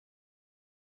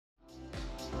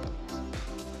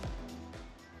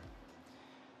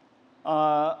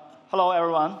Hello,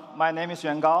 everyone. My name is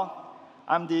Yuan.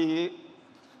 I'm the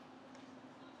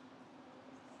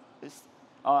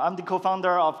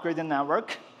co-founder of Gradient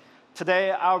Network.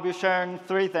 Today, I'll be sharing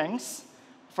 3 things.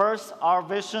 First, our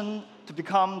vision to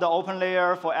become the open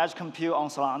layer for edge compute on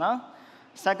Solana.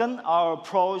 Second, our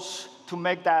approach to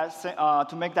make that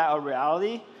a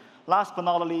reality. Last but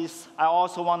not least, I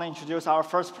also want to introduce our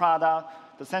first product,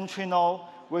 the Centrino,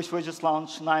 which we just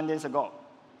launched 9 days ago.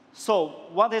 So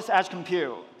what is edge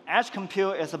compute? Edge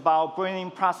compute is about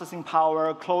bringing processing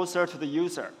power closer to the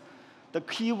user. The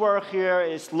key word here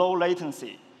is low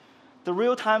latency. The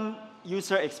real-time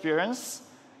user experience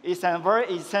is a very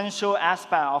essential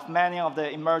aspect of many of the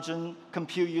emerging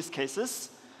compute use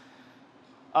cases.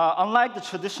 Unlike the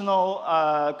traditional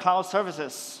cloud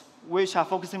services, which are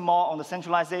focusing more on the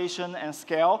centralization and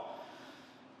scale,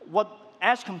 what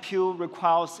edge compute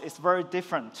requires is very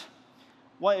different.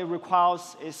 What it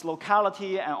requires is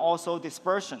locality and also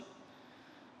dispersion.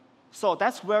 So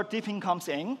that's where deepin comes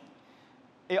in.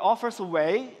 It offers a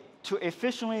way to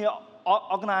efficiently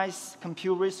organize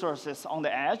compute resources on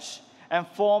the edge and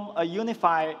form a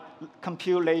unified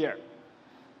compute layer.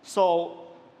 So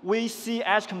we see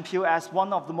edge compute as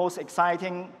one of the most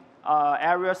exciting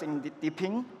areas in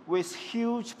deepin, with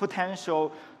huge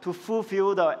potential to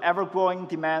fulfill the ever-growing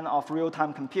demand of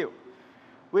real-time compute.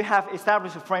 We have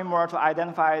established a framework to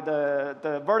identify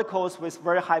the verticals with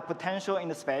very high potential in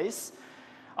the space,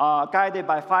 guided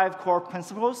by 5 core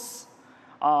principles.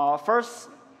 First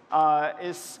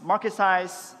is market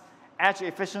size, edge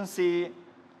efficiency,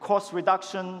 cost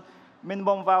reduction,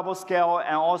 minimum viable scale,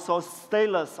 and also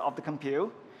stateless of the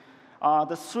compute.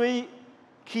 The 3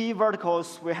 key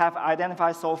verticals we have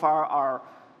identified so far are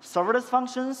serverless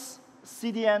functions,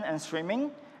 CDN and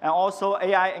streaming, and also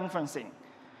AI inferencing.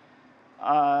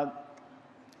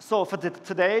 So for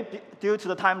today, due to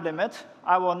the time limit,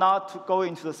 I will not go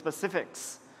into the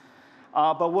specifics.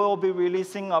 But we'll be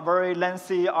releasing a very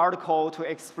lengthy article to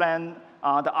explain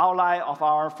the outline of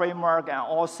our framework and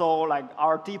also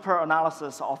our deeper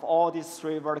analysis of all these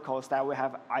 3 verticals that we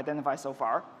have identified so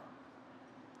far.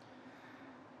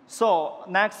 So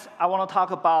next, I want to talk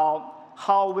about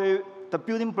the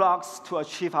building blocks to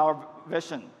achieve our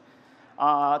vision.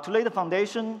 To lay the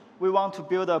foundation, we want to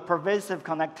build a pervasive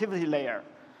connectivity layer.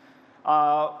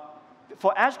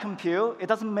 For edge compute, it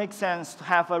doesn't make sense to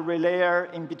have a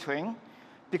relayer in between,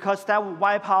 because that would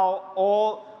wipe out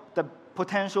all the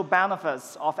potential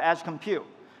benefits of edge compute.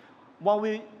 What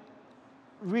we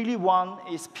really want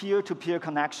is peer-to-peer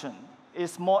connection.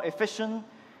 It's more efficient,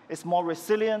 it's more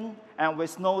resilient, and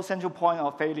with no central point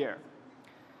of failure.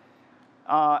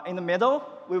 In the middle,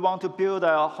 we want to build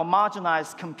a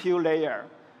homogenized compute layer.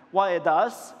 What it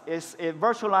does is it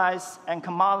virtualizes and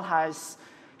commoditizes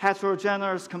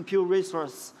heterogeneous compute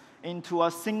resource into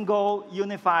a single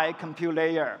unified compute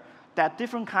layer that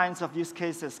different kinds of use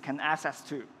cases can access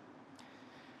to.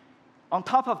 On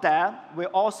top of that, we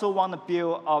also want to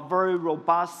build a very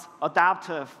robust,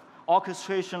 adaptive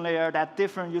orchestration layer that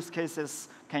different use cases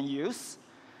can use.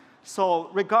 So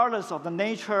regardless of the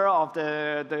nature of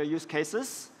the use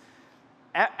cases,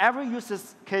 every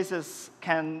use cases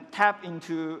can tap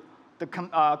into the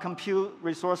compute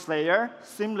resource layer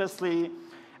seamlessly,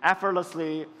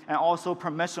 effortlessly, and also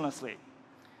permissionlessly.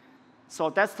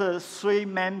 So that's the 3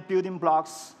 main building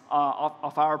blocks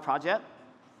of our project.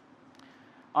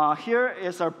 Here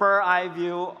is a bird's eye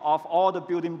view of all the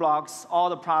building blocks, all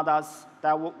the products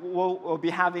that we'll be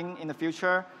having in the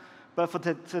future. But for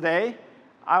today,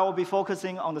 I will be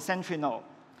focusing on the Centrino.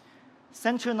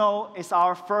 Centrino is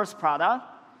our first product.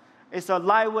 It's a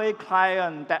lightweight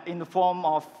client that in the form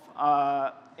of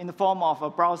a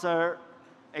browser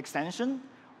extension.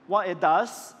 What it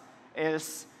does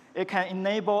is it can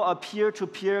enable a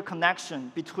peer-to-peer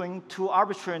connection between 2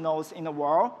 arbitrary nodes in the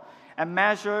world and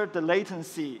measure the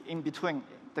latency in between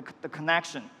the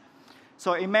connection.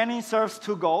 So it mainly serves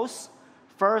 2 goals.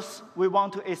 First, we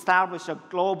want to establish a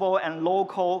global and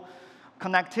local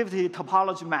connectivity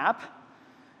topology map.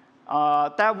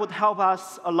 That would help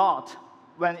us a lot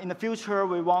when in the future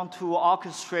we want to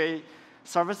orchestrate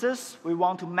services, we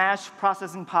want to match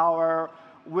processing power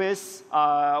with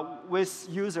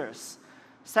users.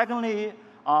 Secondly,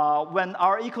 when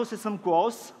our ecosystem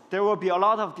grows, there will be a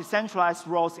lot of decentralized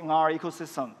roles in our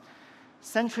ecosystem.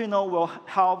 Centrino will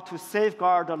help to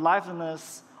safeguard the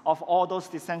liveliness of all those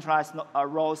decentralized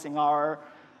roles in our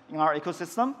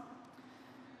ecosystem.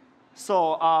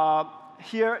 So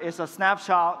here is a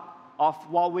snapshot of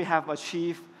what we have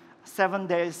achieved 7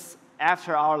 days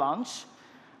after our launch.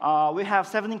 We have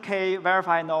 70K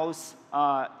verified nodes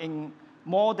in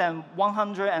more than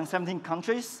 117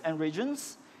 countries and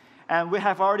regions. And we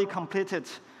have already completed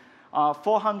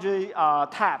 400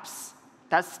 taps.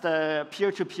 That's the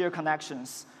peer-to-peer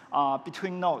connections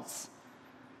between nodes.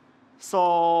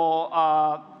 So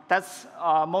that's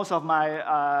most of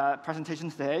my presentation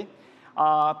today.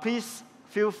 Please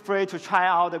feel free to try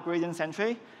out the gradient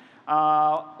entry.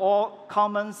 All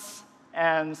comments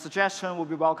and suggestions will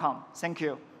be welcome. Thank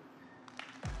you.